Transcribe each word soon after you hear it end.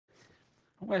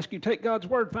I want to ask you to take God's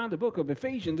Word, find the book of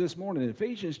Ephesians this morning,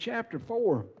 Ephesians chapter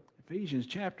 4. Ephesians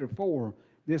chapter 4.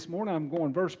 This morning I'm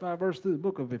going verse by verse through the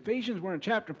book of Ephesians. We're in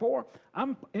chapter 4.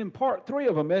 I'm in part 3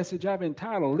 of a message I've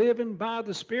entitled Living by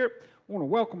the Spirit. I want to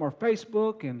welcome our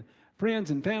Facebook and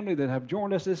friends and family that have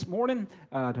joined us this morning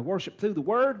to worship through the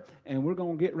Word, and we're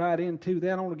going to get right into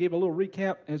that. I want to give a little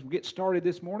recap as we get started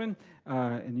this morning,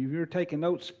 and if you're taking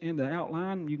notes in the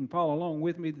outline, you can follow along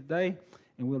with me today,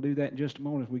 and we'll do that in just a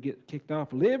moment as we get kicked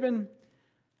off. Living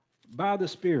by the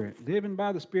Spirit. Living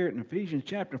by the Spirit in Ephesians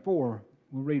chapter 4.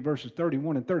 We'll read verses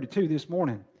 31 and 32 this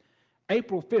morning.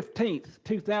 April 15th,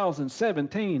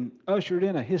 2017 ushered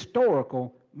in a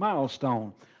historical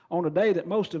milestone. On a day that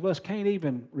most of us can't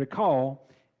even recall,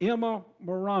 Emma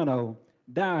Morano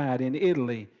died in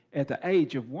Italy at the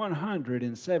age of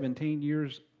 117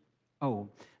 years old.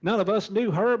 None of us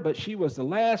knew her, but she was the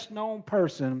last known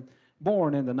person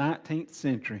born in the 19th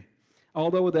century.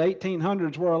 Although the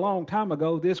 1800s were a long time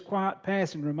ago, this quiet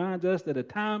passing reminds us that a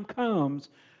time comes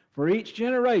for each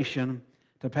generation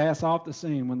to pass off the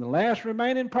scene when the last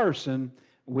remaining person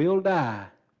will die.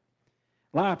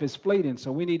 Life is fleeting,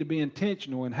 so we need to be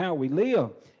intentional in how we live.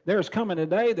 There's coming a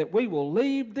day that we will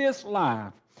leave this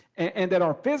life and that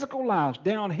our physical lives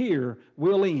down here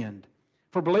will end.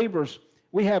 For believers,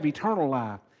 we have eternal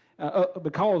life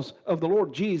because of the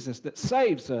Lord Jesus that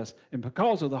saves us and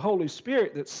because of the Holy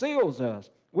Spirit that seals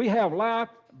us. We have life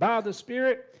by the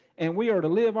Spirit, and we are to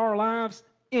live our lives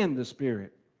in the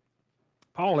Spirit.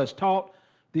 Paul has taught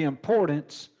the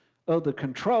importance of the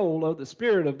control of the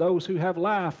Spirit of those who have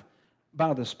life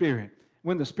by the Spirit.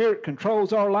 When the Spirit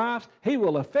controls our lives, He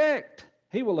will affect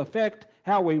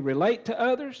how we relate to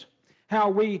others, how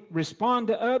we respond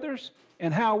to others,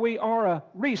 and how we are a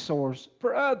resource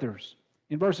for others.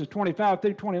 In verses 25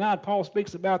 through 29, Paul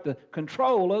speaks about the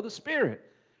control of the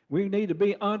Spirit. We need to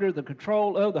be under the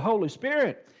control of the Holy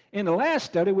Spirit. In the last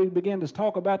study, we began to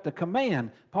talk about the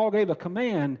command. Paul gave a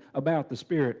command about the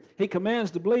Spirit. He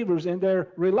commands the believers in their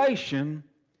relation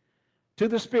to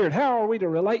the Spirit. How are we to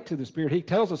relate to the Spirit? He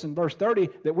tells us in verse 30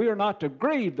 that we are not to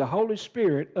grieve the Holy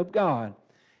Spirit of God.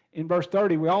 In verse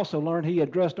 30, we also learned He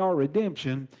addressed our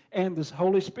redemption and the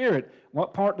Holy Spirit.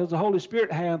 What part does the Holy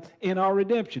Spirit have in our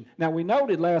redemption? Now, we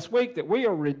noted last week that we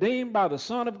are redeemed by the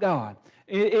Son of God.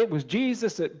 It was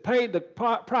Jesus that paid the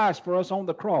price for us on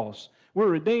the cross. We're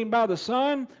redeemed by the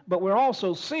Son, but we're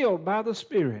also sealed by the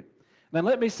Spirit. Now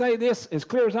let me say this as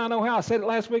clear as I know how. I said it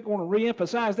last week. I want to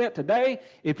re-emphasize that today.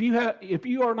 If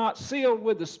you are not sealed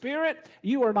with the Spirit,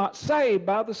 you are not saved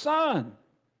by the Son.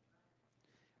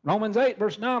 Romans 8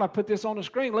 verse 9, I put this on the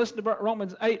screen. Listen to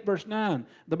Romans 8 verse 9.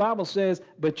 The Bible says,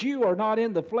 "But you are not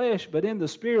in the flesh, but in the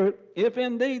Spirit, if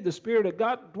indeed the Spirit of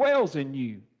God dwells in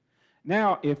you.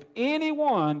 Now, if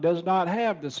anyone does not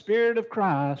have the Spirit of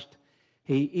Christ,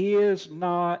 he is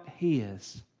not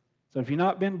His." So if you've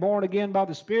not been born again by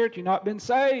the Spirit, you've not been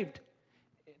saved.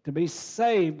 To be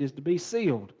saved is to be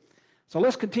sealed. So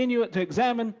let's continue to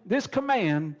examine this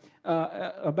command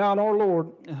about our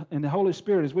Lord and the Holy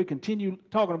Spirit as we continue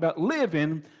talking about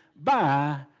living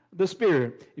by the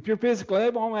Spirit. If you're physically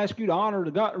able, I want to ask you to honor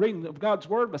the reading of God's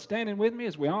Word by standing with me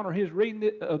as we honor His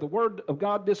reading of the Word of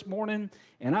God this morning.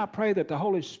 And I pray that the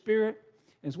Holy Spirit,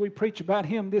 as we preach about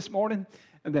Him this morning,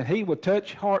 and that He will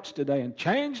touch hearts today and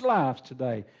change lives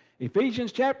today.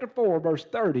 Ephesians chapter 4, verse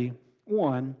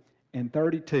 31 and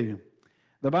 32.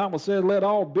 The Bible says, "Let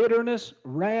all bitterness,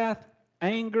 wrath,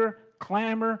 anger,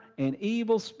 clamor, and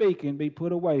evil speaking be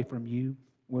put away from you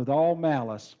with all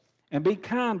malice. And be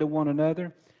kind to one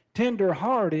another,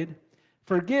 tender-hearted,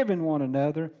 forgiving one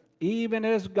another, even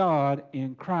as God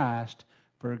in Christ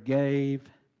forgave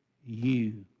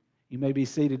you." You may be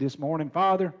seated this morning.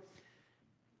 Father,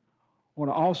 what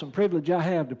an awesome privilege I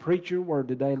have to preach your word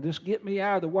today. Just get me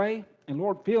out of the way. And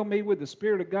Lord, fill me with the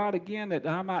Spirit of God again that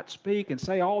I might speak and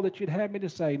say all that you'd have me to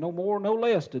say. No more, no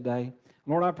less today.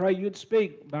 Lord, I pray you'd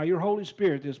speak by your Holy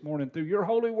Spirit this morning through your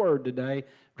holy word today.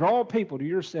 Draw people to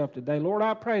yourself today. Lord,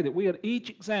 I pray that we would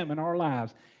each examine our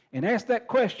lives and ask that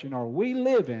question, are we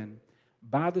living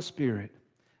by the Spirit?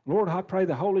 Lord, I pray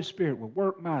the Holy Spirit will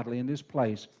work mightily in this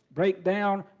place. Break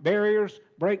down barriers,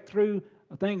 break through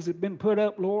things that have been put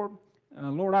up, Lord.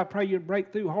 Lord, I pray you'd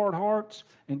break through hard hearts,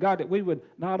 and God, that we would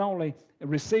not only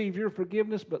receive your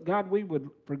forgiveness, but God, we would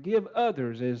forgive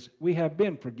others as we have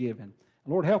been forgiven.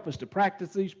 Lord, help us to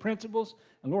practice these principles,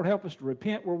 and Lord, help us to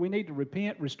repent where we need to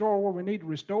repent, restore where we need to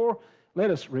restore. Let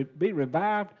us be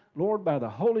revived, Lord, by the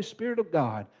Holy Spirit of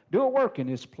God. Do a work in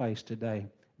this place today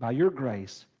by your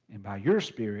grace and by your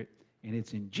Spirit, and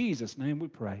it's in Jesus' name we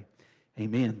pray.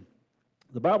 Amen.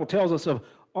 The Bible tells us of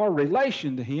our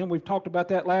relation to Him. We've talked about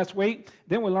that last week.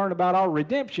 Then we learned about our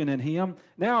redemption in Him.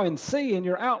 Now in C, in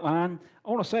your outline, I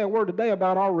want to say a word today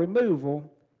about our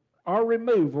removal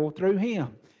through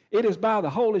Him. It is by the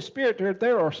Holy Spirit that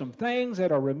there are some things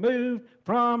that are removed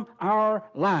from our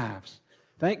lives.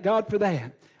 Thank God for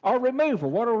that. Our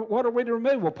removal. What are we to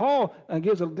remove? Well, Paul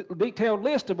gives a detailed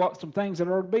list of some things that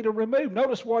are to be removed.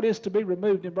 Notice what is to be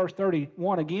removed in verse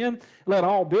 31 again. Let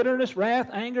all bitterness, wrath,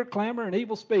 anger, clamor, and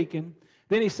evil speaking.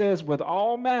 Then he says, with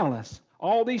all malice,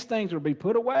 all these things are to be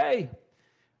put away.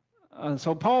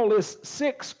 So Paul lists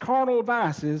 6 carnal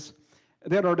vices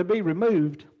that are to be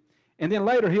removed. And then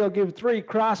later he'll give 3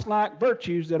 Christ-like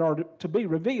virtues that are to be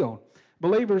revealed.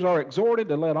 Believers are exhorted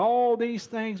to let all these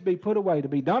things be put away, to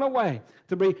be done away,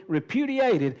 to be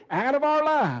repudiated out of our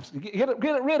lives, to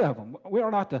get rid of them. We are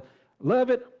not to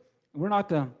love it. We're not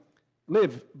to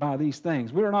live by these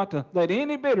things. We are not to let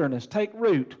any bitterness take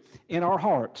root in our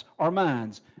hearts, our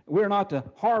minds. We're not to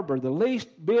harbor the least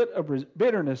bit of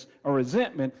bitterness or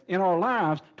resentment in our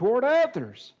lives toward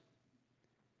others.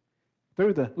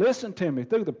 Listen to me,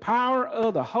 through the power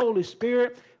of the Holy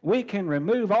Spirit, we can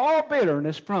remove all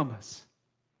bitterness from us.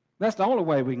 That's the only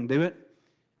way we can do it.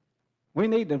 We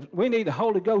need the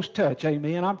Holy Ghost touch,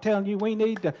 amen. I'm telling you, we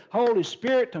need the Holy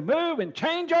Spirit to move and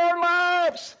change our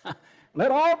lives.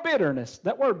 Let all bitterness,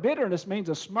 that word bitterness means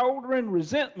a smoldering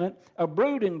resentment, a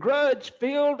brooding,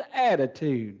 grudge-filled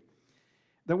attitude.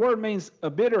 The word means a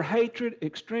bitter hatred,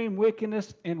 extreme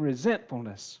wickedness, and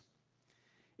resentfulness.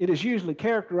 It is usually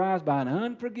characterized by an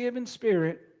unforgiving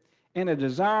spirit and a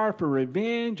desire for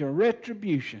revenge or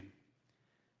retribution.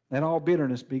 Let all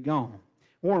bitterness be gone.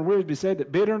 Warren Wiersbe said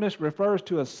that bitterness refers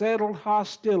to a settled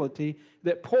hostility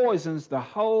that poisons the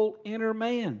whole inner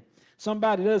man.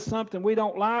 Somebody does something we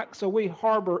don't like, so we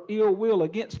harbor ill will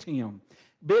against him.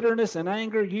 Bitterness and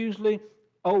anger, usually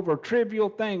over trivial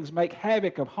things, make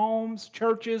havoc of homes,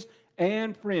 churches,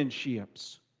 and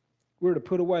friendships. We're to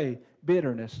put away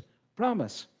bitterness from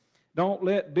us. Don't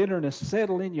let bitterness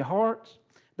settle in your hearts.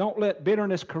 Don't let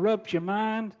bitterness corrupt your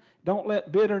mind. Don't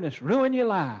let bitterness ruin your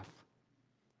life.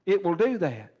 It will do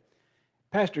that.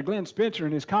 Pastor Glenn Spencer,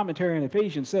 in his commentary on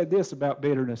Ephesians, said this about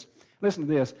bitterness. Listen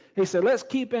to this. He said, let's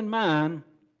keep in mind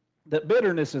that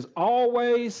bitterness is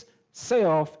always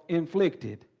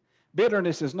self-inflicted.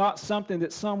 Bitterness is not something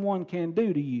that someone can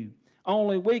do to you.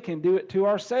 Only we can do it to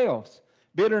ourselves.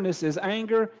 Bitterness is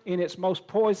anger in its most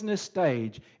poisonous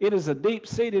stage. It is a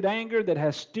deep-seated anger that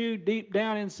has stewed deep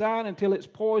down inside until its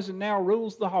poison now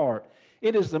rules the heart.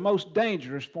 It is the most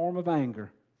dangerous form of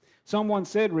anger. Someone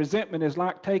said resentment is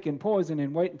like taking poison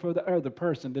and waiting for the other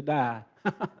person to die.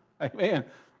 Amen.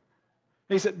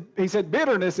 He said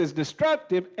bitterness is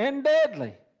destructive and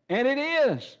deadly, and it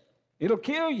is. It'll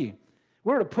kill you.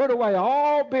 We're to put away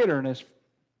all bitterness.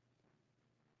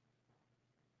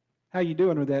 How you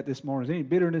doing with that this morning? Is any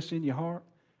bitterness in your heart?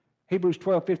 Hebrews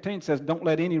 12:15 says, don't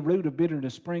let any root of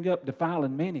bitterness spring up,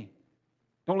 defiling many.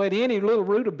 Don't let any little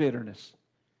root of bitterness.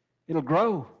 It'll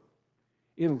grow.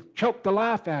 It'll choke the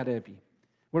life out of you.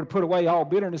 We're to put away all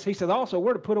bitterness. He says also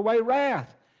we're to put away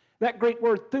wrath. That Greek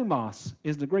word thumos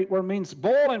is the Greek word, means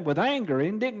boiling with anger,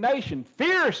 indignation,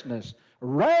 fierceness,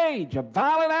 rage, a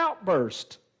violent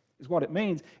outburst is what it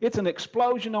means. It's an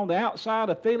explosion on the outside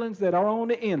of feelings that are on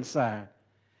the inside.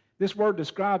 This word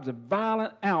describes a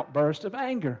violent outburst of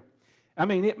anger. I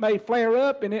mean, it may flare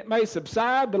up and it may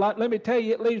subside, but let me tell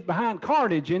you, it leaves behind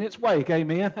carnage in its wake,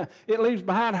 amen? It leaves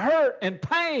behind hurt and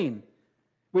pain.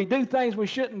 We do things we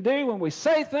shouldn't do and we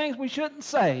say things we shouldn't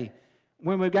say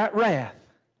when we've got wrath.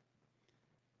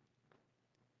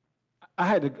 I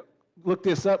had to look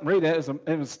this up and read it.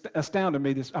 It was astounded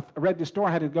me. I read this story.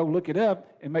 I had to go look it up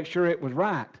and make sure it was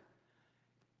right.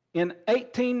 In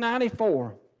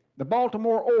 1894, the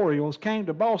Baltimore Orioles came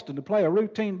to Boston to play a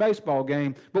routine baseball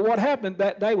game, but what happened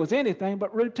that day was anything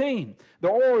but routine. The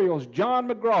Orioles' John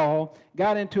McGraw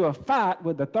got into a fight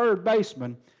with the third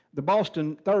baseman, the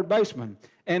Boston third baseman,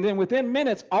 and then within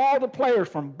minutes, all the players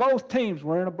from both teams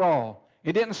were in a brawl.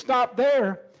 It didn't stop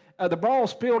there. The brawl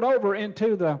spilled over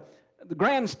into the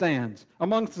grandstands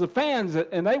amongst the fans,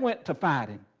 and they went to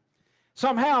fighting.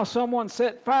 Somehow someone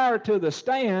set fire to the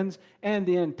stands and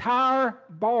the entire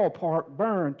ballpark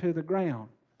burned to the ground.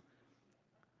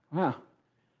 Wow.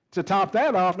 To top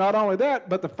that off, not only that,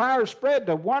 but the fire spread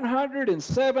to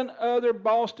 107 other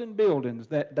Boston buildings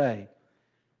that day.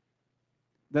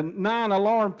 The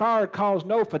 9-alarm fire caused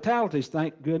no fatalities,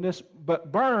 thank goodness,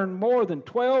 but burned more than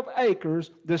 12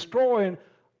 acres, destroying,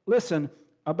 listen,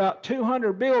 about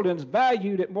 200 buildings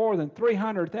valued at more than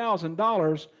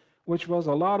 $300,000, which was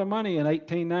a lot of money in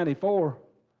 1894.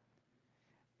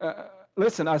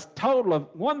 Listen, a total of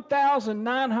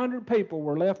 1,900 people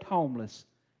were left homeless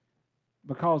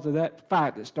because of that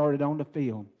fight that started on the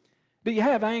field. Do you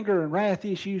have anger and wrath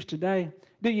issues today?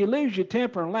 Do you lose your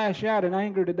temper and lash out in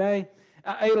anger today?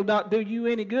 It'll not do you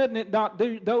any good, and it not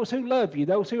do those who love you,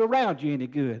 those who are around you, any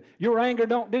good. Your anger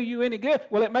don't do you any good.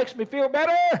 Well, it makes me feel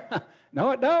better. No,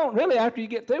 it don't. Really, after you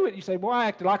get through it, you say, boy, I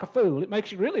acted like a fool. It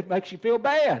makes you feel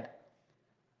bad.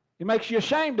 It makes you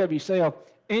ashamed of yourself,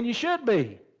 and you should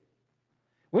be.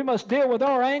 We must deal with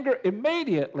our anger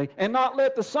immediately and not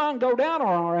let the sun go down on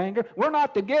our anger. We're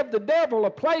not to give the devil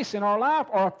a place in our life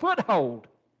or a foothold.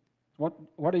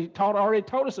 What he already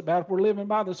told us about if we're living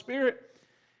by the Spirit.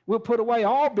 We'll put away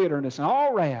all bitterness and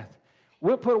all wrath.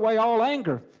 We'll put away all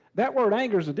anger. That word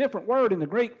anger is a different word in the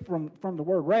Greek from the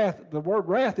word wrath. The word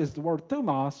wrath is the word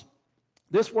thumos.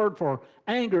 This word for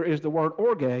anger is the word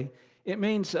orge. It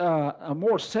means a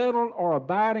more settled or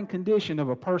abiding condition of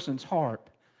a person's heart.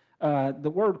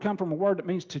 The word comes from a word that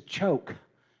means to choke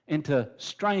and to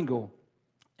strangle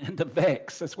and to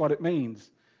vex. That's what it means.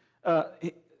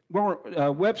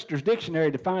 Webster's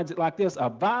dictionary defines it like this: a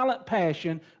violent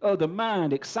passion of the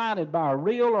mind excited by a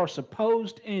real or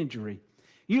supposed injury,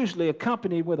 usually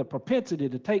accompanied with a propensity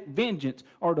to take vengeance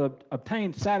or to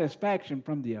obtain satisfaction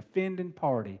from the offending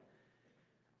party.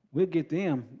 We'll get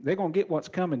them. They're going to get what's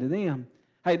coming to them.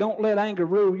 Hey, don't let anger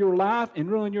rule your life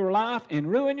and ruin your life and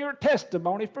ruin your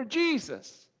testimony for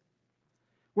Jesus.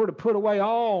 We're to put away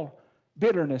all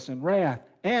bitterness and wrath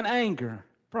and anger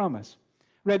from us.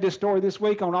 Read this story this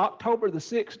week. On October the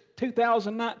 6th,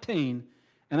 2019,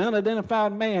 an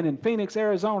unidentified man in Phoenix,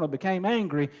 Arizona became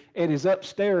angry at his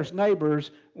upstairs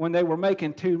neighbors when they were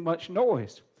making too much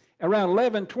noise. Around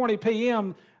 11:20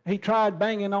 p.m., he tried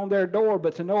banging on their door,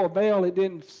 but to no avail. It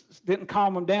didn't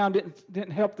calm them down,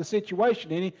 didn't help the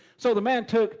situation any. So the man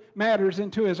took matters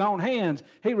into his own hands.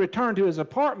 He returned to his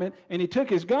apartment, and he took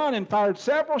his gun and fired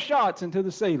several shots into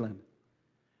the ceiling.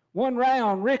 One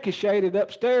round ricocheted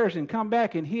upstairs and come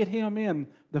back and hit him in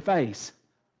the face.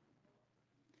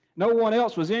 No one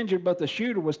else was injured, but the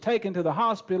shooter was taken to the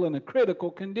hospital in a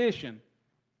critical condition.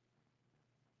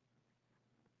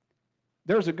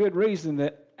 There's a good reason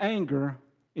that anger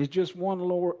is just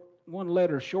one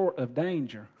letter short of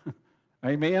danger.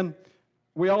 Amen?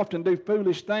 We often do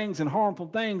foolish things and harmful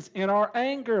things in our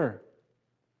anger.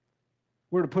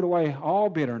 We're to put away all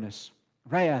bitterness,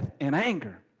 wrath, and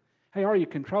anger. Hey, are you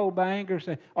controlled by anger?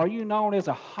 Say, are you known as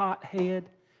a hothead?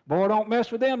 Boy, don't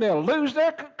mess with them. They'll lose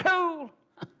their cool.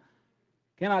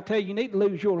 Can I tell you, you need to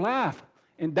lose your life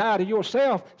and die to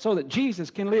yourself so that Jesus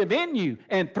can live in you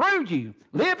and through you,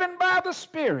 living by the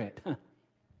Spirit.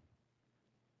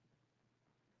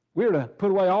 We're to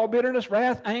put away all bitterness,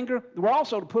 wrath, anger. We're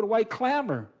also to put away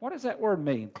clamor. What does that word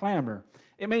mean, clamor?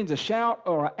 It means a shout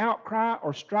or an outcry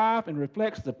or strife and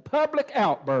reflects the public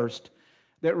outburst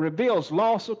that reveals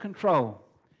loss of control.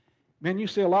 Man, you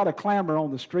see a lot of clamor on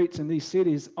the streets in these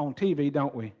cities on TV,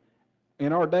 don't we?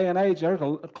 In our day and age, there's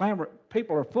a clamor.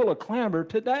 People are full of clamor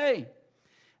today.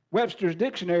 Webster's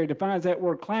dictionary defines that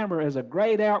word clamor as a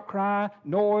great outcry,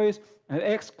 noise, an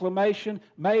exclamation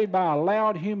made by a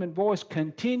loud human voice,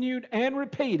 continued and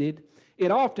repeated.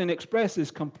 It often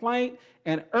expresses complaint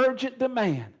and urgent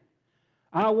demand.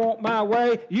 I want my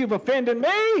way. You've offended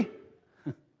me.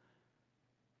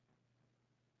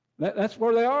 That's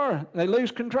where they are. They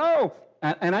lose control.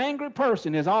 An angry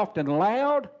person is often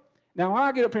loud. Now, when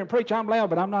I get up here and preach, I'm loud,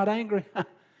 but I'm not angry.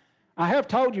 I have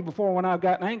told you before when I've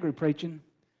gotten angry preaching,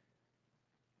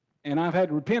 and I've had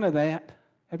to repent of that.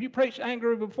 Have you preached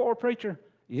angry before, preacher?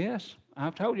 Yes.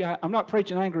 I've told you I'm not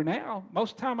preaching angry now.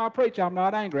 Most of the time I preach, I'm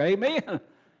not angry. Amen.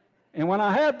 And when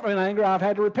I have been angry, I've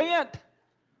had to repent.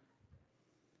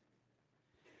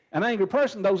 An angry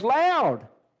person goes loud.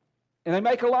 And they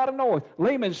make a lot of noise.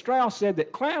 Lehman Strauss said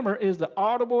that clamor is the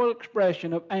audible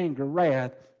expression of anger,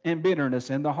 wrath, and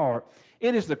bitterness in the heart.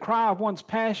 It is the cry of one's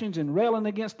passions and railing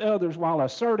against others while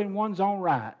asserting one's own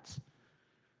rights.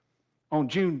 On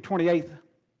June 28th,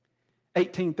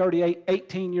 1838,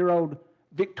 18-year-old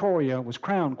Victoria was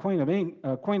crowned Queen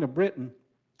of Britain,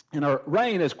 and her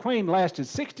reign as queen lasted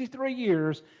 63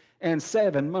 years and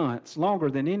 7 months, longer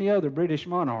than any other British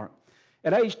monarch.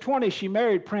 At age 20, she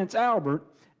married Prince Albert,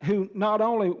 who not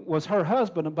only was her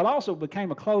husband, but also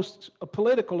became a close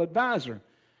political advisor.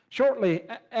 Shortly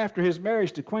after his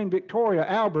marriage to Queen Victoria,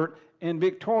 Albert and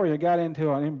Victoria got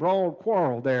into an embroiled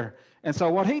quarrel there. And so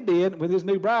what he did with his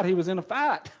new bride, he was in a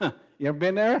fight. You ever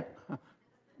been there?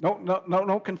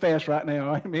 Don't confess right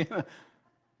now. I mean,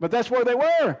 but that's where they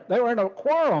were. They were in a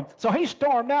quarrel. So he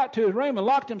stormed out to his room and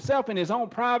locked himself in his own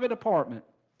private apartment.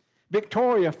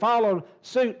 Victoria followed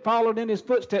suit, followed in his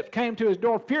footsteps, came to his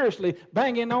door furiously,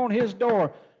 banging on his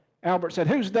door. Albert said,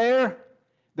 "Who's there?"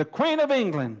 "The Queen of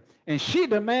England, and she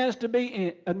demands to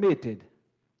be admitted."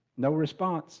 No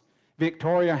response.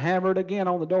 Victoria hammered again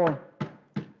on the door.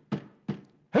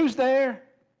 "Who's there?"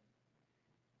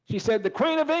 She said, "The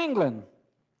Queen of England."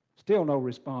 Still no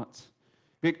response.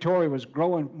 Victoria was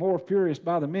growing more furious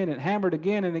by the minute, hammered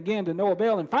again and again to no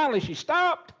avail, and finally she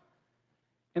stopped,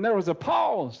 and there was a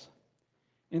pause,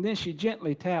 and then she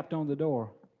gently tapped on the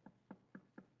door.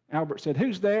 Albert said,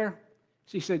 "Who's there?"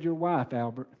 She said, "Your wife,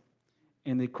 Albert."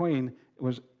 And the Queen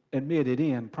was admitted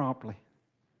in promptly.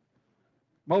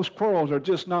 Most quarrels are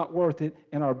just not worth it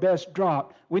and are best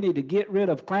dropped. We need to get rid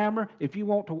of clamor. If you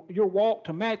want your walk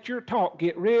to match your talk,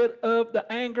 get rid of the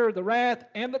anger, the wrath,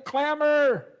 and the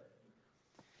clamor.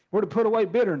 We're to put away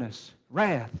bitterness,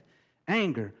 wrath,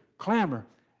 anger, clamor,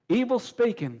 evil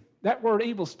speaking. That word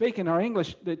evil speaking in our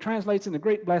English, that translates in the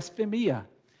Greek blasphemia.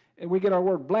 And we get our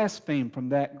word blaspheme from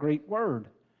that Greek word.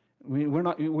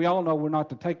 We all know we're not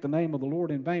to take the name of the Lord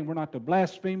in vain. We're not to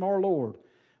blaspheme our Lord.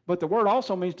 But the word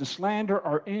also means to slander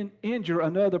or injure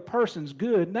another person's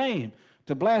good name,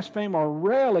 to blaspheme or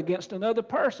rail against another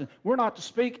person. We're not to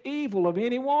speak evil of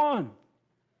anyone.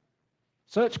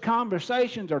 Such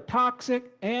conversations are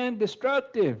toxic and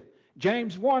destructive.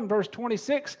 James 1, verse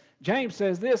 26, James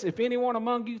says this, "If anyone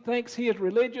among you thinks he is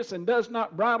religious and does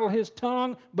not bridle his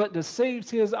tongue but deceives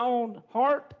his own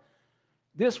heart,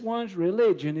 this one's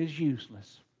religion is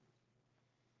useless."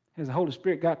 Has the Holy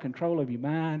Spirit got control of your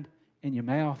mind and your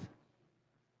mouth?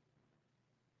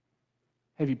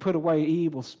 Have you put away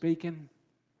evil speaking?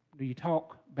 Do you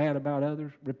talk bad about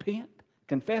others? Repent.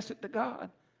 Confess it to God.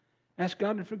 Ask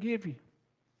God to forgive you.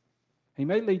 He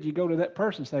may lead you to go to that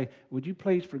person and say, "Would you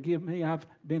please forgive me? I've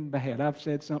been bad. I've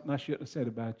said something I shouldn't have said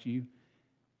about you."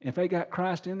 If they got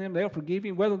Christ in them, they'll forgive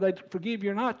you. Whether they forgive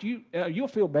you or not, you'll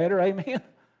feel better. Amen.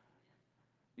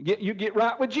 You get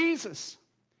right with Jesus.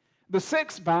 The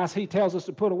sixth vice he tells us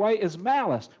to put away is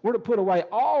malice. We're to put away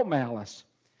all malice.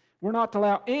 We're not to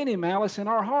allow any malice in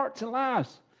our hearts and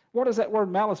lives. What does that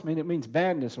word malice mean? It means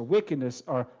badness or wickedness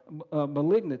or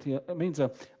malignity. It means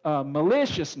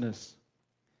maliciousness.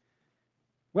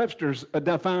 Webster's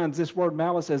defines this word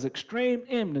malice as extreme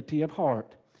enmity of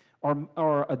heart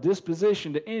or a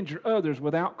disposition to injure others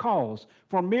without cause,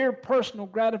 for mere personal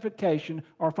gratification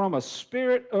or from a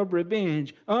spirit of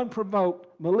revenge,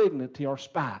 unprovoked malignity or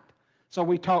spite. So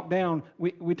we talk down,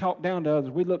 we talk down to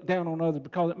others. We look down on others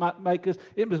because it might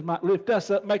might lift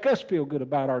us up, make us feel good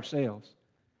about ourselves.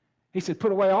 He said,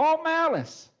 put away all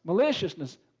malice,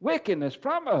 maliciousness, wickedness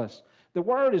from us. The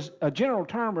word is a general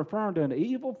term referring to an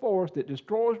evil force that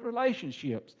destroys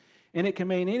relationships, and it can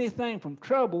mean anything from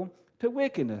trouble to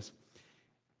wickedness.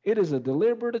 It is a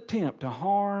deliberate attempt to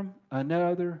harm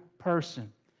another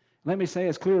person. Let me say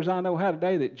as clear as I know how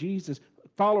today that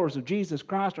followers of Jesus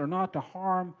Christ are not to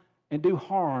harm and do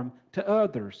harm to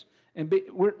others. And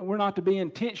we're not to be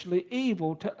intentionally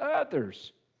evil to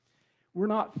others. We're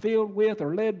not filled with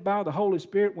or led by the Holy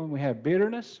Spirit when we have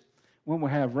bitterness, when we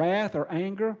have wrath or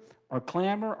anger or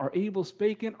clamor or evil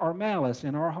speaking or malice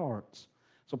in our hearts.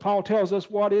 So Paul tells us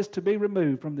what is to be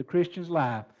removed from the Christian's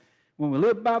life. When we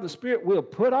live by the Spirit, we'll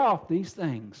put off these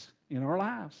things in our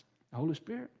lives. The Holy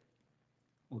Spirit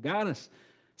will guide us.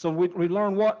 So we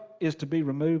learn what is to be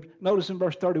removed. Notice in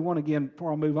verse 31 again,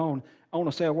 before I move on, I want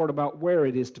to say a word about where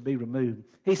it is to be removed.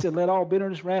 He said, "Let all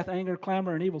bitterness, wrath, anger,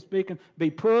 clamor, and evil speaking be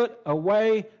put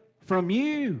away from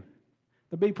you."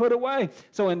 To be put away.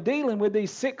 So in dealing with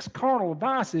these 6 carnal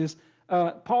vices,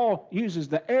 Paul uses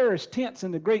the aorist tense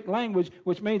in the Greek language,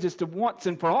 which means it's to once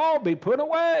and for all be put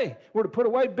away. We're to put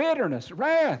away bitterness,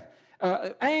 wrath,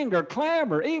 anger,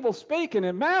 clamor, evil speaking,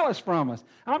 and malice from us.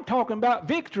 I'm talking about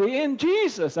victory in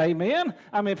Jesus, amen?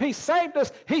 I mean, if He saved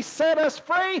us, He set us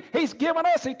free, He's given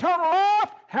us eternal life,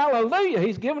 hallelujah,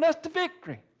 He's given us the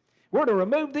victory. We're to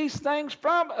remove these things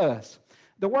from us.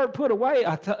 The word put away,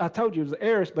 I told you, is the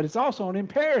aorist, but it's also an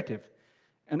imperative.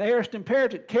 An aorist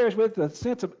imperative carries with it a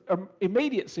sense of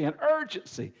immediacy and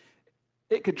urgency.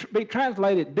 It could be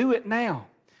translated, "do it now,"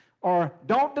 or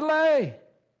 "don't delay."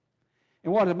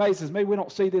 And what amazes me, we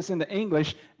don't see this in the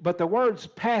English, but the word's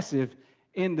passive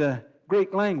in the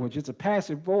Greek language. It's a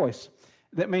passive voice.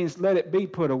 That means let it be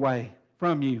put away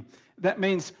from you. That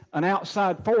means an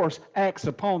outside force acts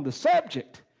upon the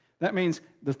subject. That means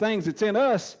the things that's in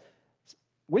us,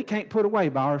 we can't put away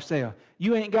by ourselves.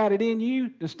 You ain't got it in you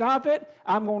to stop it.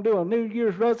 I'm going to do a New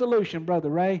Year's resolution, Brother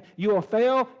Ray. You will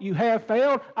fail. You have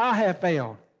failed. I have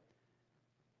failed.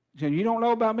 So you don't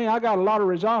know about me. I got a lot of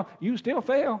resolve. You still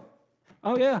fail.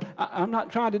 Oh yeah, I'm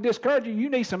not trying to discourage you. You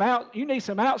need some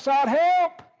outside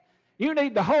help. You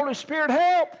need the Holy Spirit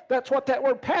help. That's what that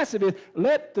word passive is.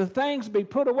 Let the things be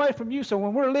put away from you. So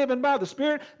when we're living by the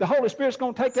Spirit, the Holy Spirit's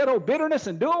going to take that old bitterness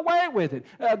and do away with it.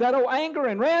 That old anger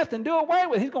and wrath and do away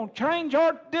with it. He's going to change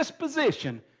our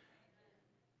disposition.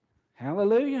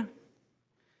 Hallelujah.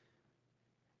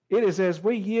 It is as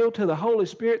we yield to the Holy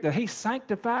Spirit that He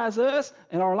sanctifies us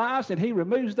in our lives and He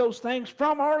removes those things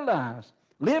from our lives.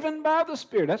 Living by the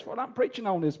Spirit. That's what I'm preaching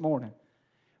on this morning.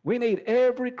 We need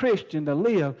every Christian to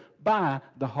live by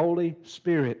the Holy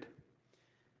Spirit.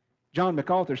 John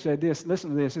MacArthur said this.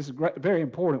 Listen to this. This is a very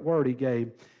important word he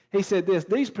gave. He said this: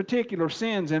 these particular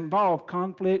sins involve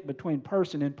conflict between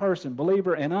person and person,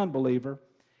 believer and unbeliever,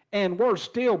 and worse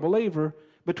still,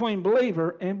 between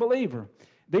believer and believer.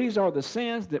 These are the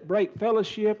sins that break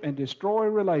fellowship and destroy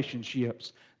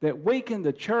relationships, that weaken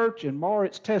the church and mar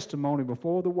its testimony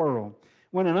before the world.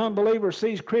 When an unbeliever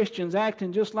sees Christians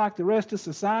acting just like the rest of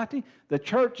society, the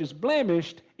church is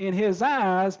blemished in his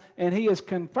eyes, and he is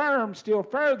confirmed still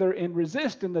further in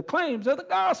resisting the claims of the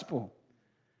gospel.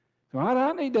 So I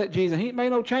don't need that Jesus. He ain't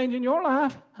made no change in your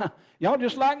life. Y'all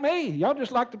just like me. Y'all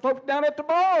just like the folks down at the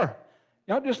bar.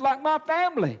 Y'all just like my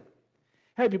family.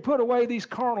 Have you put away these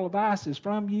carnal vices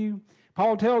from you?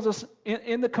 Paul tells us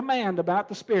in the command about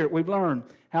the Spirit. We've learned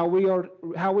how we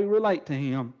relate to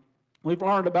Him. We've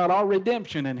learned about our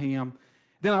redemption in Him.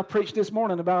 Then I preached this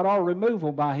morning about our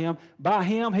removal by Him. By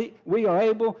Him, we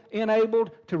are enabled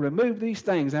to remove these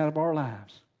things out of our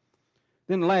lives.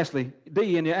 Then lastly,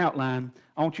 D in the outline,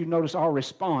 I want you to notice our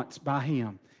response by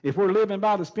Him. If we're living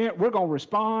by the Spirit, we're going to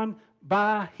respond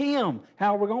by Him.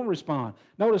 How are we going to respond?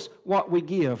 Notice what we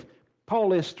give. Paul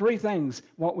lists three things,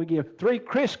 what we give. Three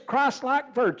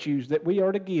Christ-like virtues that we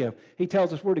are to give. He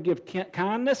tells us we're to give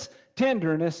kindness,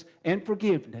 tenderness, and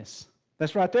forgiveness.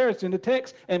 That's right there. It's in the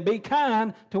text. And be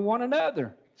kind to one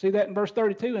another. See that in verse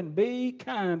 32? And be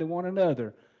kind to one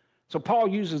another. So Paul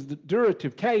uses the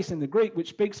durative case in the Greek, which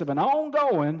speaks of an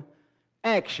ongoing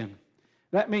action.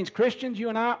 That means Christians, you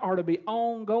and I are to be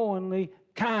ongoingly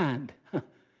kind.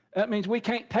 That means we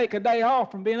can't take a day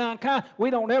off from being unkind. We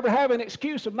don't ever have an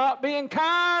excuse of not being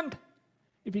kind.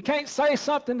 If you can't say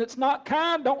something that's not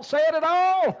kind, don't say it at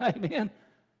all. Amen.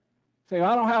 Say,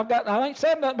 I ain't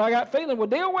said nothing, but I got feeling. Well,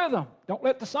 deal with them. Don't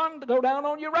let the sun go down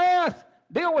on your wrath.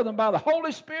 Deal with them by the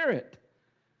Holy Spirit.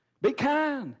 Be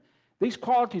kind. These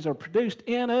qualities are produced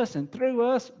in us and through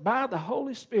us by the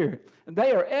Holy Spirit. And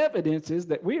they are evidences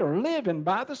that we are living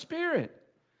by the Spirit.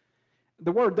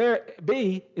 The word there,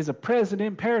 be, is a present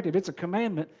imperative. It's a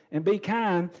commandment. And be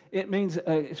kind, it means,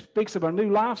 it speaks of a new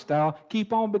lifestyle.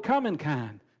 Keep on becoming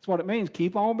kind. That's what it means.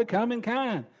 Keep on becoming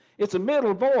kind. It's a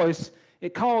middle voice.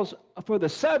 It calls for the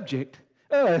subject,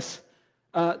 us,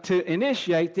 to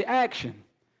initiate the action.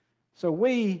 So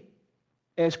we,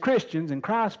 as Christians and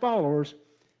Christ followers,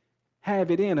 have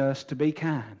it in us to be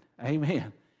kind.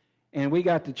 Amen. And we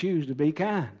got to choose to be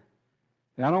kind.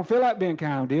 I don't feel like being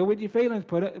kind. Deal with your feelings.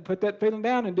 Put that feeling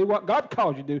down and do what God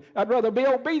calls you to do. I'd rather be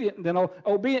obedient than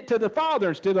obedient to the Father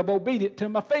instead of obedient to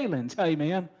my feelings.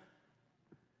 Amen.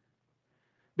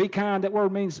 Be kind, that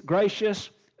word means gracious.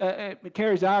 It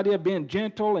carries the idea of being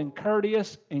gentle and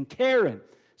courteous and caring.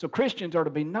 So Christians are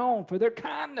to be known for their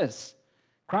kindness.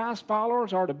 Christ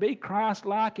followers are to be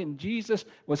Christ-like, and Jesus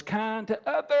was kind to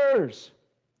others.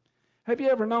 Have you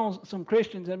ever known some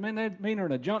Christians that mean they're meaner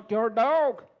than a junkyard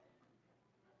dog?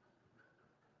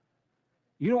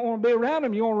 You don't want to be around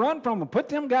them. You want to run from them. Put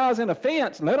them guys in a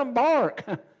fence. Let them bark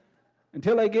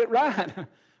until they get right.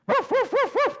 Woof, woof,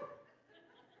 woof, woof.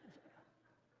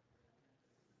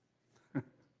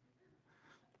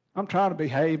 I'm trying to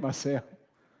behave myself.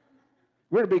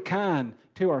 We're to be kind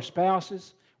to our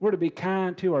spouses. We're to be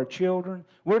kind to our children.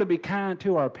 We're to be kind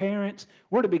to our parents.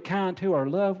 We're to be kind to our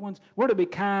loved ones. We're to be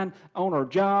kind on our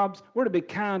jobs. We're to be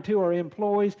kind to our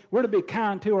employees. We're to be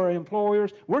kind to our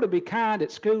employers. We're to be kind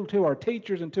at school to our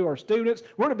teachers and to our students.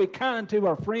 We're to be kind to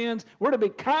our friends. We're to be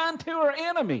kind to our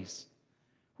enemies.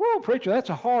 Whoa, preacher,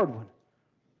 that's a hard one.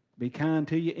 Be kind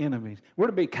to your enemies. We're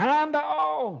to be kind to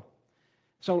all.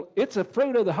 So it's a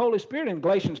fruit of the Holy Spirit in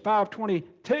Galatians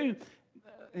 5:22.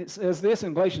 It says this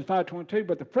in Galatians 5:22,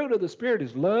 but the fruit of the Spirit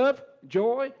is love,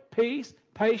 joy, peace,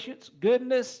 patience,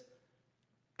 goodness,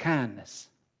 kindness.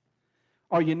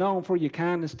 Are you known for your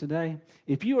kindness today?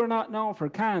 If you are not known for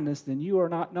kindness, then you are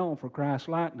not known for Christ's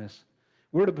likeness.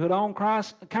 We're to put on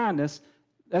Christ's kindness.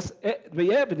 That's to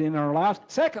be evident in our lives.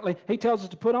 Secondly, he tells us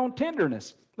to put on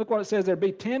tenderness. Look what it says there,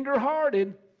 be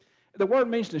tender-hearted. The word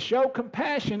means to show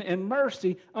compassion and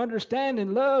mercy,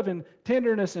 understanding, love, and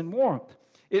tenderness and warmth.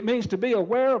 It means to be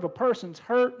aware of a person's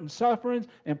hurt and sufferings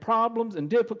and problems and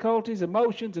difficulties,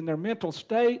 emotions, and their mental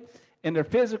state, in their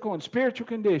physical and spiritual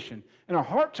condition, and our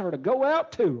hearts are to go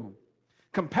out to them.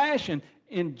 Compassion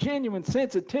in genuine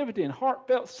sensitivity and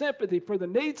heartfelt sympathy for the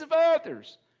needs of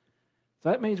others. So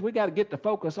that means we got to get the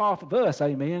focus off of us,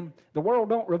 amen. The world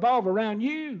don't revolve around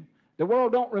you. The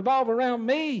world don't revolve around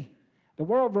me. The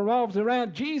world revolves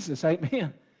around Jesus,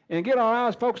 amen. And get our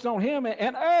eyes focused on Him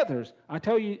and others. I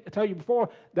tell you before,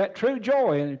 that true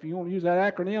joy, and if you want to use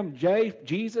that acronym, J,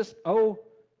 Jesus, O,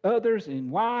 others,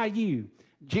 and Y, you.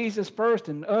 Jesus first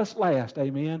and us last,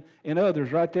 amen, and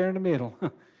others right there in the middle.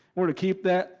 We're to keep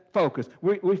that focus.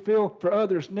 We feel for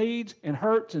others' needs and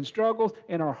hurts and struggles,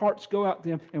 and our hearts go out to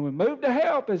them, and we move to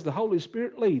help as the Holy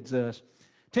Spirit leads us.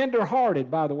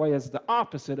 Tender-hearted, by the way, is the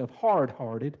opposite of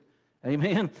hard-hearted.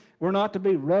 Amen. We're not to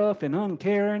be rough and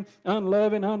uncaring,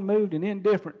 unloving, unmoved, and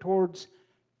indifferent towards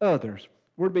others.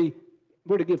 We're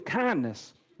to give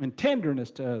kindness and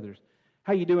tenderness to others.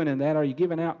 How are you doing in that? Are you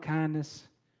giving out kindness?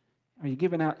 Are you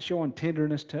giving out, showing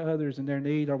tenderness to others in their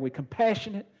need? Are we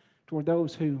compassionate toward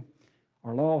those who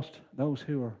are lost, those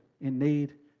who are in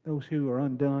need, those who are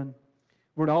undone?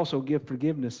 We're to also give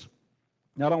forgiveness.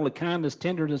 Not only kindness,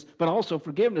 tenderness, but also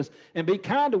forgiveness. And be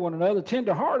kind to one another,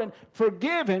 tender-hearted,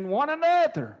 forgiving one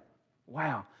another.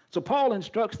 Wow. So Paul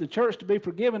instructs the church to be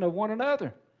forgiving of one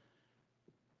another.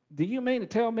 Do you mean to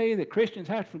tell me that Christians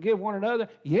have to forgive one another?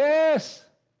 Yes.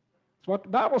 That's what the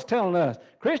Bible's telling us.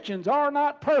 Christians are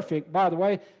not perfect, by the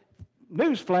way.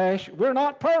 Newsflash, we're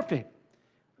not perfect.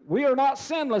 We are not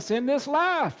sinless in this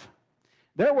life.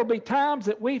 There will be times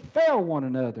that we fail one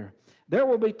another. There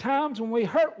will be times when we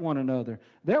hurt one another.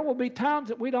 There will be times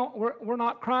that we're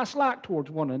not Christ-like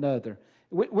towards one another.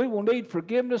 We will need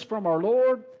forgiveness from our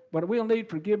Lord, but we'll need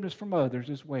forgiveness from others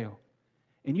as well.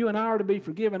 And you and I are to be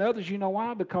forgiving others. You know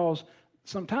why? Because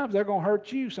sometimes they're going to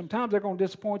hurt you. Sometimes they're going to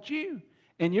disappoint you.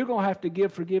 And you're going to have to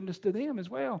give forgiveness to them as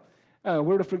well.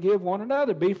 We're to forgive one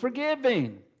another. Be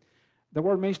forgiving. The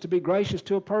word means to be gracious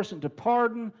to a person, to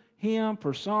pardon him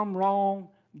for some wrong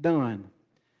done.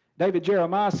 David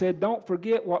Jeremiah said, don't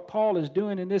forget what Paul is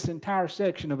doing in this entire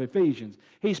section of Ephesians.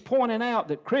 He's pointing out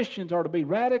that Christians are to be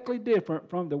radically different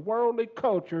from the worldly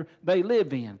culture they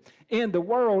live in. In the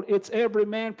world, it's every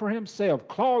man for himself.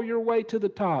 Claw your way to the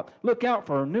top. Look out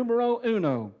for numero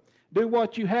uno. Do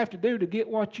what you have to do to get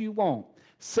what you want.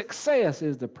 Success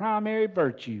is the primary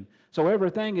virtue. So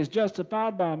everything is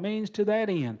justified by means to that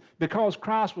end. Because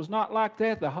Christ was not like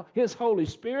that, His Holy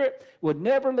Spirit would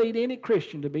never lead any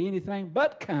Christian to be anything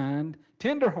but kind,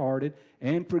 tender-hearted,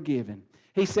 and forgiving.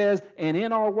 He says, and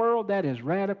in our world, that is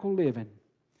radical living.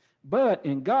 But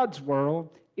in God's world,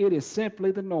 it is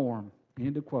simply the norm.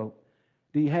 End of quote.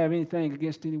 Do you have anything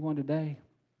against anyone today?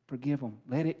 Forgive them.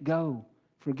 Let it go.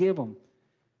 Forgive them.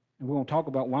 And we're going to talk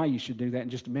about why you should do that in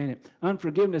just a minute.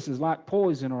 Unforgiveness is like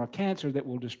poison or a cancer that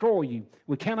will destroy you.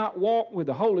 We cannot walk with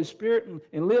the Holy Spirit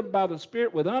and live by the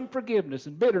Spirit with unforgiveness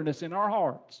and bitterness in our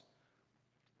hearts.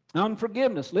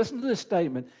 Unforgiveness, listen to this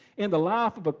statement, in the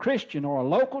life of a Christian or a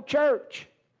local church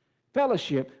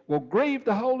fellowship will grieve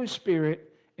the Holy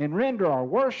Spirit and render our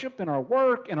worship and our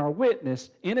work and our witness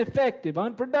ineffective,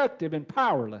 unproductive, and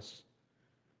powerless.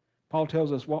 Paul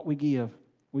tells us what we give.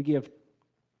 We give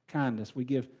kindness. We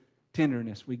give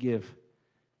tenderness. We give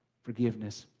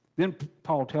forgiveness. Then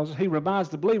Paul tells us, he reminds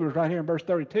the believers right here in verse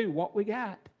 32 what we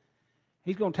got.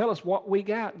 He's going to tell us what we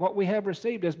got, what we have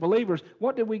received as believers.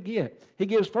 What did we get? He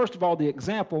gives, first of all, the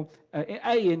example.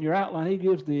 In your outline, he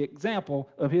gives the example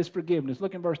of his forgiveness.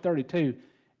 Look in verse 32.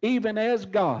 Even as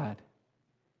God.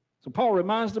 So Paul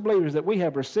reminds the believers that we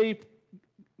have received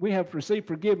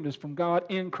forgiveness from God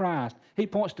in Christ. He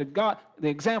points to God, the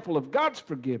example of God's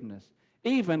forgiveness.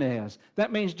 Even as.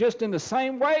 That means just in the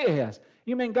same way as.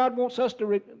 You mean God wants us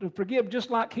to forgive just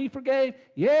like He forgave?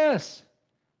 Yes.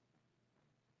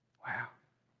 Wow.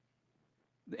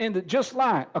 And just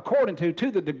like, according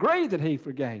to the degree that He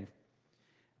forgave.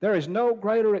 There is no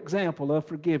greater example of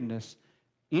forgiveness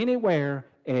anywhere,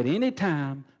 at any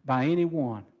time, by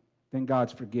anyone than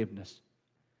God's forgiveness.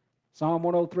 Psalm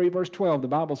 103, verse 12, the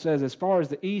Bible says, as far as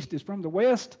the east is from the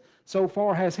west, so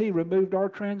far has He removed our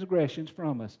transgressions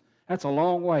from us. That's a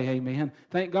long way, amen.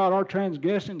 Thank God our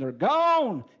transgressions are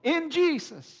gone in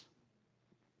Jesus.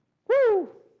 Woo!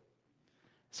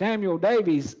 Samuel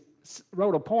Davies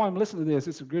wrote a poem. Listen to this.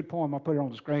 It's a good poem. I'll put it on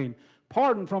the screen.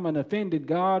 Pardon from an offended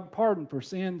God, pardon for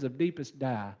sins of deepest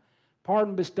dye.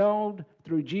 Pardon bestowed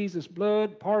through Jesus'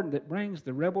 blood, pardon that brings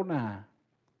the rebel nigh.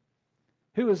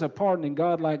 Who is a pardoning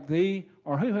God like thee,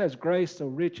 or who has grace so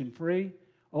rich and free?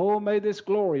 Oh, may this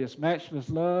glorious, matchless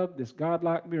love, this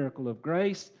godlike miracle of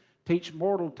grace, teach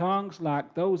mortal tongues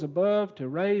like those above to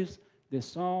raise this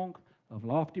song of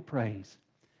lofty praise.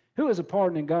 Who is a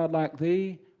pardoning God like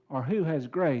thee, or who has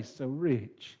grace so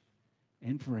rich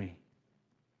and free?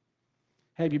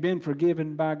 Have you been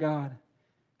forgiven by God?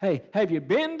 Hey, have you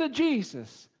been to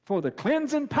Jesus for the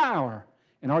cleansing power?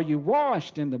 And are you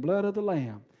washed in the blood of the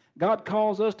Lamb? God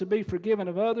calls us to be forgiven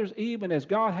of others even as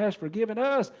God has forgiven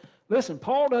us. Listen,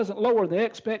 Paul doesn't lower the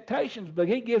expectations, but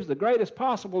he gives the greatest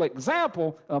possible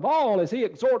example of all as he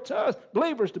exhorts us,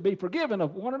 believers, to be forgiven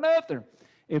of one another.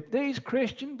 If these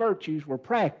Christian virtues were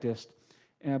practiced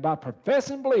by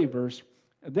professing believers,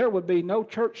 there would be no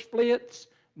church splits,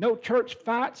 no church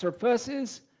fights or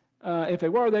fusses. If they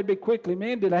were, they'd be quickly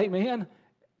mended, amen.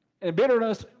 And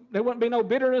bitterness, there wouldn't be no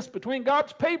bitterness between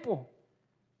God's people.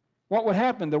 What would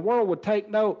happen? The world would take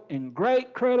note, and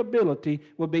great credibility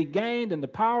would be gained in the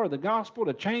power of the gospel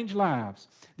to change lives.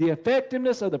 The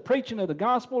effectiveness of the preaching of the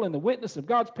gospel and the witness of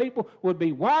God's people would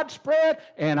be widespread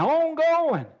and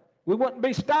ongoing. We wouldn't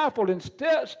be stifled and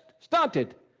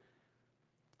stunted.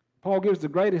 Paul gives the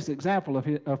greatest example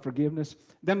of forgiveness.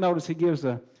 Then notice he gives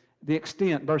the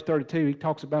extent. Verse 32, he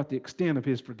talks about the extent of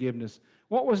his forgiveness.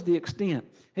 What was the extent?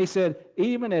 He said,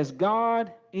 even as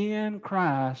God in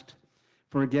Christ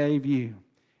forgave you.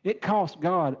 It cost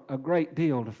God a great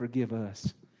deal to forgive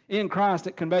us. In Christ,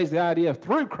 it conveys the idea of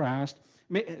through Christ.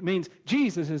 It means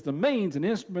Jesus is the means and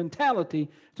instrumentality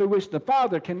through which the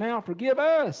Father can now forgive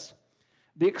us.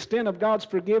 The extent of God's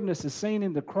forgiveness is seen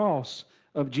in the cross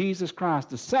of Jesus Christ,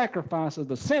 the sacrifice of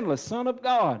the sinless Son of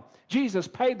God. Jesus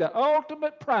paid the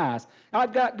ultimate price.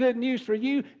 I've got good news for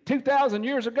you. 2,000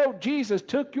 years ago, Jesus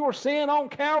took your sin on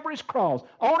Calvary's cross.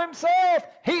 On himself,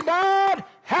 he died.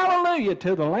 Hallelujah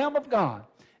to the Lamb of God.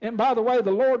 And by the way,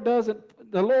 the Lord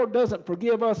doesn't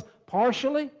forgive us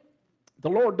partially. The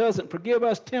Lord doesn't forgive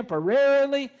us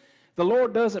temporarily. The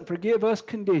Lord doesn't forgive us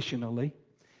conditionally.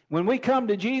 When we come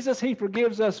to Jesus, he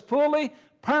forgives us fully,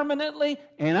 permanently,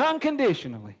 and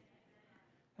unconditionally.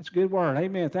 That's a good word.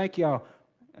 Amen. Thank y'all.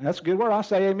 That's a good word. I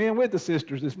say amen with the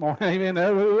sisters this morning. Amen.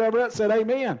 Whoever else said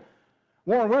amen.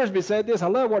 Warren Wiersbe said this. I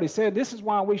love what he said. This is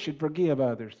why we should forgive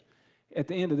others. At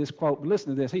the end of this quote,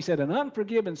 listen to this. He said, an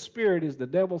unforgiven spirit is the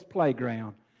devil's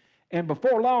playground, and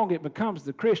before long it becomes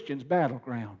the Christian's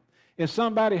battleground. If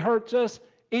somebody hurts us,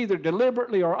 either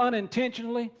deliberately or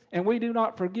unintentionally, and we do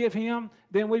not forgive him,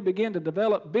 then we begin to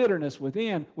develop bitterness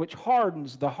within, which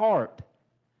hardens the heart.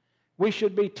 We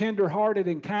should be tender-hearted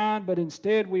and kind, but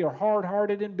instead we are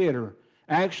hard-hearted and bitter.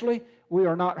 Actually, we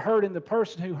are not hurting the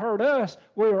person who hurt us.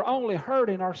 We are only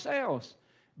hurting ourselves.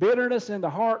 Bitterness in the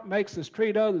heart makes us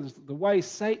treat others the way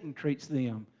Satan treats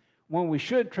them, when we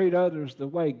should treat others the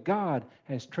way God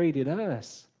has treated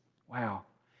us. Wow.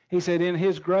 He said, in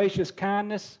his gracious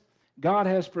kindness, God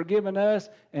has forgiven us,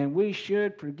 and we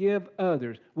should forgive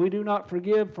others. We do not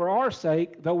forgive for our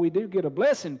sake, though we do get a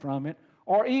blessing from it,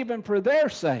 or even for their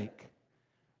sake,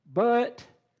 but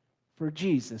for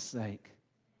Jesus' sake.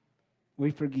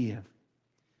 We forgive.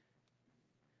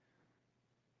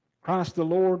 Christ the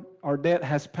Lord, our debt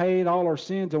has paid, all our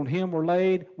sins on him were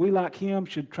laid. We, like him,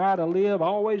 should try to live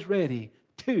always ready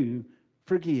to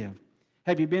forgive.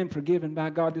 Have you been forgiven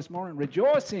by God this morning?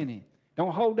 Rejoice in him.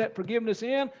 Don't hold that forgiveness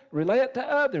in. Relay it to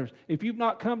others. If you've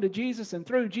not come to Jesus and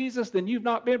through Jesus, then you've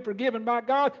not been forgiven by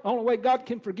God. The only way God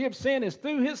can forgive sin is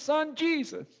through his Son,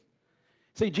 Jesus.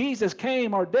 See, Jesus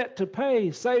came our debt to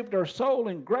pay, saved our soul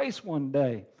in grace one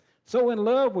day. So in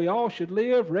love, we all should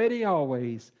live ready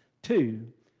always to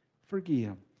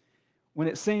forgive. When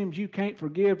it seems you can't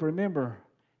forgive, remember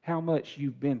how much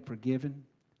you've been forgiven.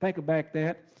 Think about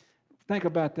that. Think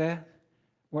about that.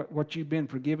 What you've been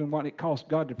forgiven, what it cost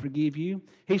God to forgive you.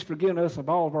 He's forgiven us of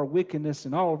all of our wickedness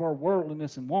and all of our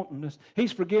worldliness and wantonness.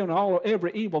 He's forgiven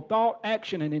every evil thought,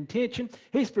 action, and intention.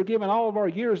 He's forgiven all of our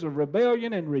years of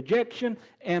rebellion and rejection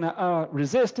and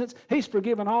resistance. He's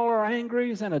forgiven all our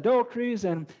angries and adulteries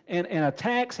and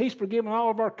attacks. He's forgiven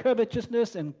all of our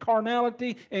covetousness and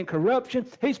carnality and corruption.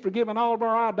 He's forgiven all of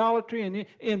our idolatry and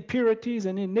impurities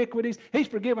and iniquities. He's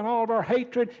forgiven all of our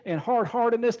hatred and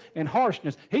hard-heartedness and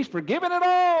harshness. He's forgiven it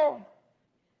all.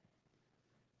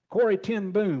 Corrie ten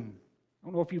Boom. I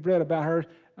don't know if you've read about her.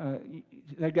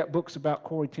 They've got books about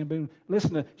Corrie ten Boom.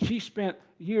 Listen, she spent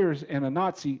years in a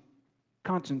Nazi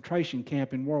concentration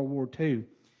camp in World War II.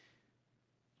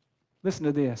 Listen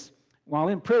to this. While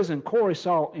in prison, Corrie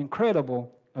saw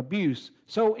incredible abuse,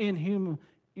 so inhumane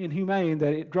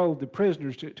that it drove the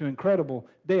prisoners to incredible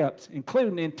depths,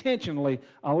 including intentionally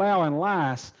allowing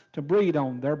lice to breed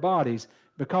on their bodies.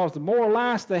 Because the more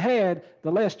lice they had,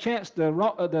 the less chance the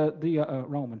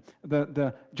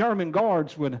German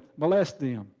guards would molest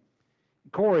them.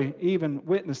 Corrie even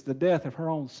witnessed the death of her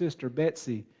own sister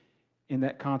Betsy in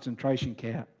that concentration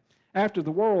camp. After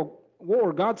the World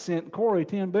war, God sent Corrie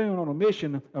ten Boom on a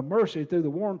mission of mercy through the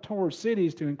war-torn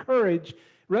cities to encourage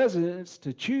residents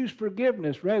to choose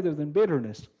forgiveness rather than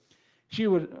bitterness. She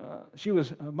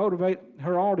was motivate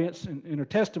her audience in her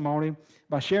testimony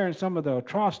by sharing some of the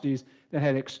atrocities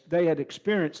that they had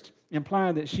experienced,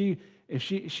 implying that if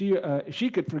she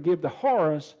could forgive the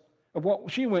horrors of what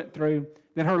she went through,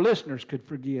 then her listeners could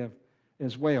forgive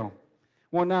as well.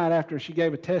 One night after she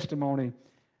gave a testimony,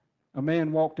 a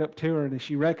man walked up to her and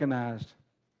she recognized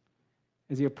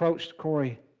as he approached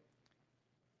Corrie,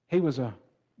 he was a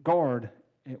guard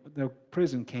at the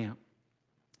prison camp.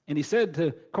 And he said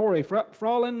to Corrie,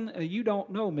 "Fraulein, you don't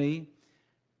know me,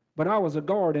 but I was a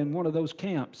guard in one of those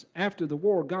camps. After the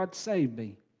war, God saved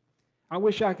me. I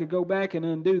wish I could go back and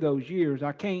undo those years.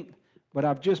 I can't, but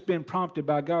I've just been prompted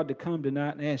by God to come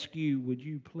tonight and ask you, would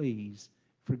you please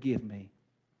forgive me?"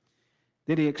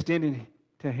 Then he extended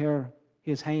to her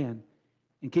his hand.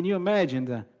 And can you imagine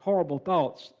the horrible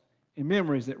thoughts and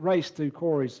memories that raced through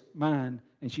Corrie's mind?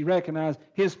 And she recognized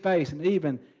his face and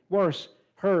even worse,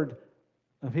 heard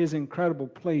of his incredible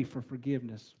plea for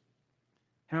forgiveness.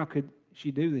 How could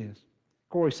she do this?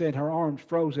 Corrie said her arms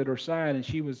froze at her side and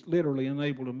she was literally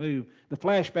unable to move. The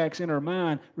flashbacks in her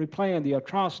mind replaying the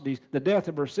atrocities, the death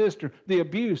of her sister, the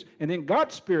abuse, and then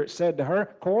God's Spirit said to her,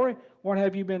 "Corrie, what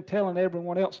have you been telling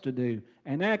everyone else to do?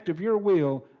 An act of your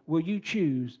will you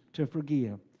choose to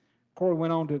forgive?" Corrie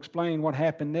went on to explain what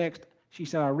happened next. She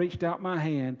said, "I reached out my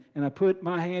hand and I put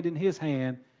my hand in his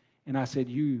hand and I said,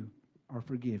 'You are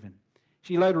forgiven.'"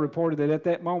 She later reported that at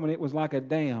that moment it was like a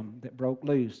dam that broke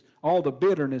loose. All the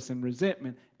bitterness and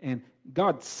resentment, and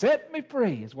God set me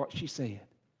free, is what she said.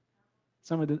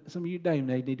 Some of you today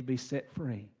need to be set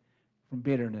free from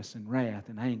bitterness and wrath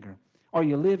and anger. Are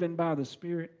you living by the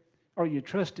Spirit? Are you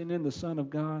trusting in the Son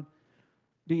of God?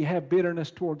 Do you have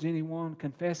bitterness towards anyone?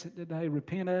 Confess it today.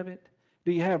 Repent of it.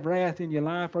 Do you have wrath in your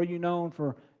life? Are you known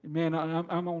for, man, I'm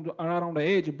right on the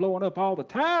edge of blowing up all the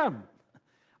time?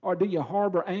 Or do you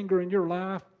harbor anger in your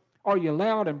life? Are you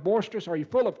loud and boisterous? Are you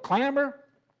full of clamor?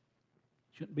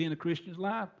 Shouldn't be in a Christian's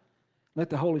life. Let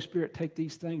the Holy Spirit take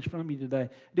these things from you today.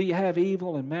 Do you have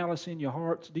evil and malice in your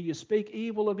hearts? Do you speak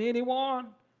evil of anyone?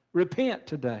 Repent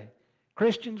today.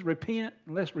 Christians, repent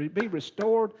and let's be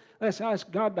restored. Let's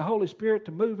ask God, the Holy Spirit,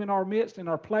 to move in our midst, in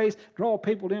our place, draw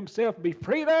people to Himself, be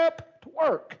freed up to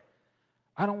work.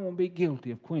 I don't want to be guilty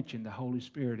of quenching the Holy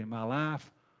Spirit in my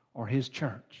life or His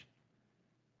church.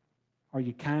 Are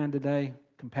you kind today,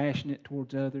 compassionate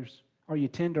towards others? Are you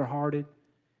tender-hearted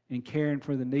in caring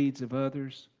for the needs of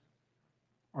others?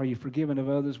 Are you forgiving of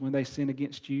others when they sin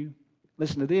against you?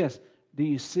 Listen to this. Do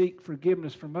you seek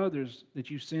forgiveness from others that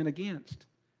you sin against?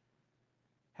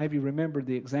 Have you remembered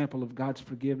the example of God's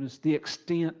forgiveness, the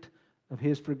extent of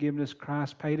His forgiveness?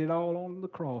 Christ paid it all on the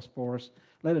cross for us.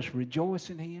 Let us rejoice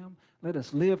in Him. Let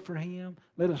us live for Him.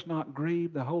 Let us not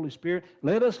grieve the Holy Spirit.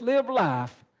 Let us live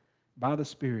life by the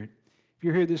Spirit. If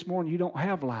you're here this morning, you don't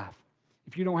have life.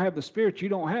 If you don't have the Spirit, you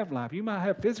don't have life. You might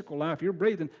have physical life. You're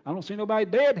breathing. I don't see nobody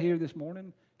dead here this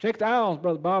morning. Check the aisles,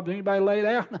 Brother Bob. Is anybody laid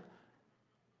out?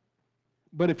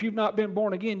 But if you've not been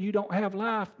born again, you don't have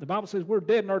life. The Bible says we're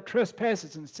dead in our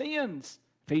trespasses and sins.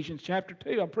 Ephesians chapter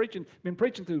 2. I've been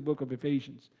preaching through the book of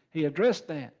Ephesians. He addressed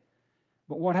that.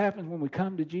 But what happens when we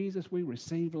come to Jesus? We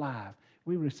receive life.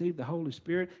 We receive the Holy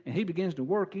Spirit, and He begins to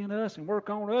work in us and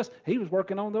work on us. He was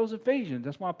working on those Ephesians.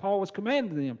 That's why Paul was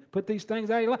commanding them, put these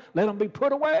things out of your life. Let them be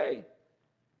put away.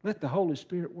 Let the Holy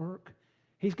Spirit work.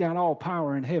 He's got all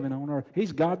power in heaven and on earth.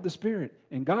 He's God the Spirit,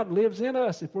 and God lives in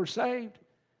us if we're saved.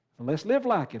 So let's live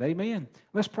like it. Amen.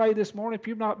 Let's pray this morning. If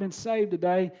you've not been saved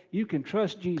today, you can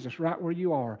trust Jesus right where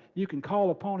you are. You can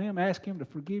call upon Him, ask Him to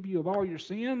forgive you of all your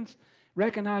sins.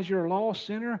 Recognize you're a lost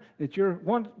sinner, that you're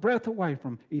one breath away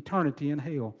from eternity in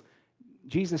hell.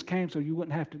 Jesus came so you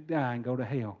wouldn't have to die and go to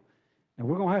hell. And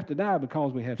we're going to have to die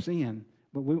because we have sin,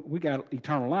 but we got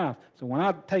eternal life. So when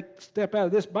I step out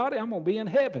of this body, I'm going to be in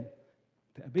heaven.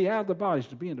 To be out of the body is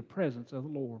to be in the presence of the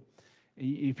Lord.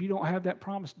 If you don't have that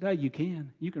promise today, you can.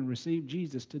 You can receive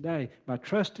Jesus today by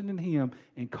trusting in Him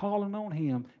and calling on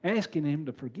Him, asking Him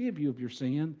to forgive you of your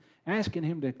sin, asking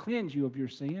Him to cleanse you of your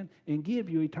sin and give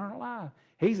you eternal life.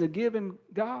 He's a giving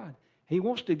God. He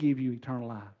wants to give you eternal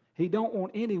life. He don't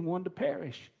want anyone to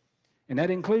perish. And that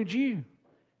includes you.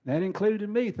 That included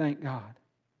me, thank God.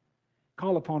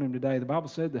 Call upon Him today. The Bible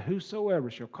said that whosoever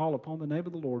shall call upon the name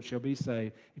of the Lord shall be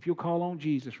saved. If you'll call on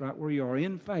Jesus right where you are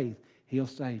in faith, He'll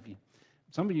save you.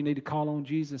 Some of you need to call on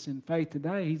Jesus in faith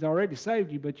today. He's already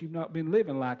saved you, but you've not been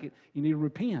living like it. You need to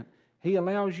repent. He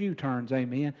allows U-turns,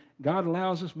 amen. God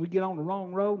allows us when we get on the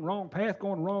wrong road, wrong path,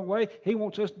 going the wrong way. He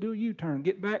wants us to do a U-turn,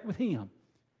 get back with Him.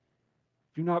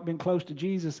 If you've not been close to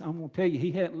Jesus, I'm going to tell you,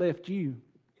 he hadn't left you.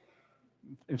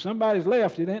 If somebody's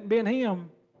left, it hadn't been him.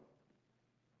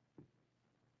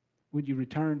 Would you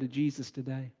return to Jesus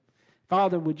today?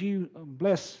 Father, would you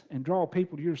bless and draw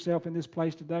people to yourself in this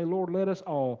place today? Lord, let us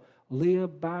all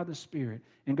live by the Spirit.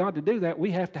 And God, to do that,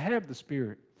 we have to have the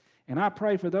Spirit. And I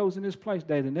pray for those in this place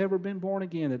today that have never been born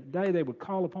again, that today they would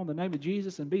call upon the name of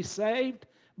Jesus and be saved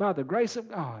by the grace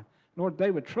of God. Lord,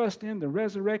 they would trust in the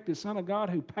resurrected Son of God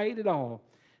who paid it all.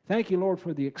 Thank you, Lord,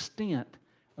 for the extent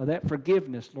of that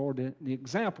forgiveness, Lord, the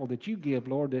example that you give,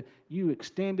 Lord, that you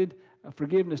extended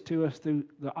forgiveness to us through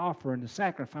the offer and the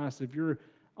sacrifice of your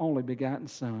only begotten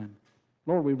Son.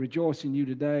 Lord, we rejoice in you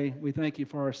today. We thank you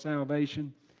for our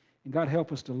salvation. And God,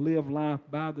 help us to live life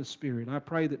by the Spirit. I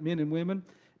pray that men and women,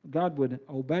 God, would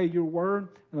obey your word.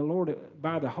 And the Lord,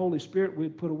 by the Holy Spirit,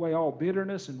 we'd put away all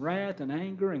bitterness and wrath and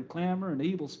anger and clamor and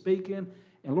evil speaking.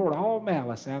 And Lord, all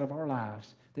malice out of our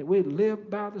lives. That we'd live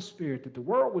by the Spirit. That the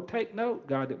world would take note,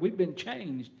 God, that we've been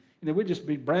changed. And that we'd just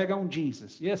brag on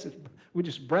Jesus. Yes, we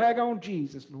just brag on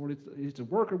Jesus, Lord. It's a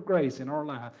work of grace in our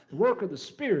life. The work of the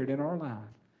Spirit in our life.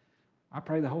 I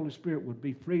pray the Holy Spirit would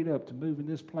be freed up to move in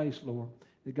this place, Lord.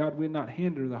 That God would not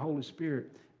hinder the Holy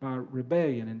Spirit by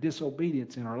rebellion and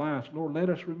disobedience in our lives. Lord, let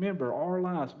us remember our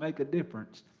lives make a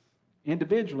difference.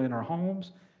 Individually, in our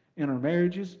homes, in our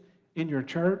marriages, in your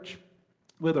church,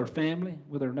 with our family,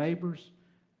 with our neighbors.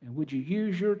 And would you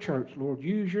use your church, Lord,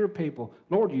 use your people.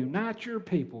 Lord, unite your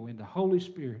people in the Holy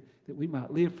Spirit that we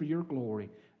might live for your glory.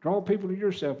 Draw people to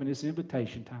yourself in this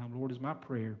invitation time, Lord, is my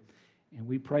prayer. And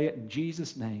we pray it in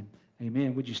Jesus' name.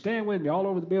 Amen. Would you stand with me all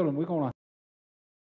over the building? We're going to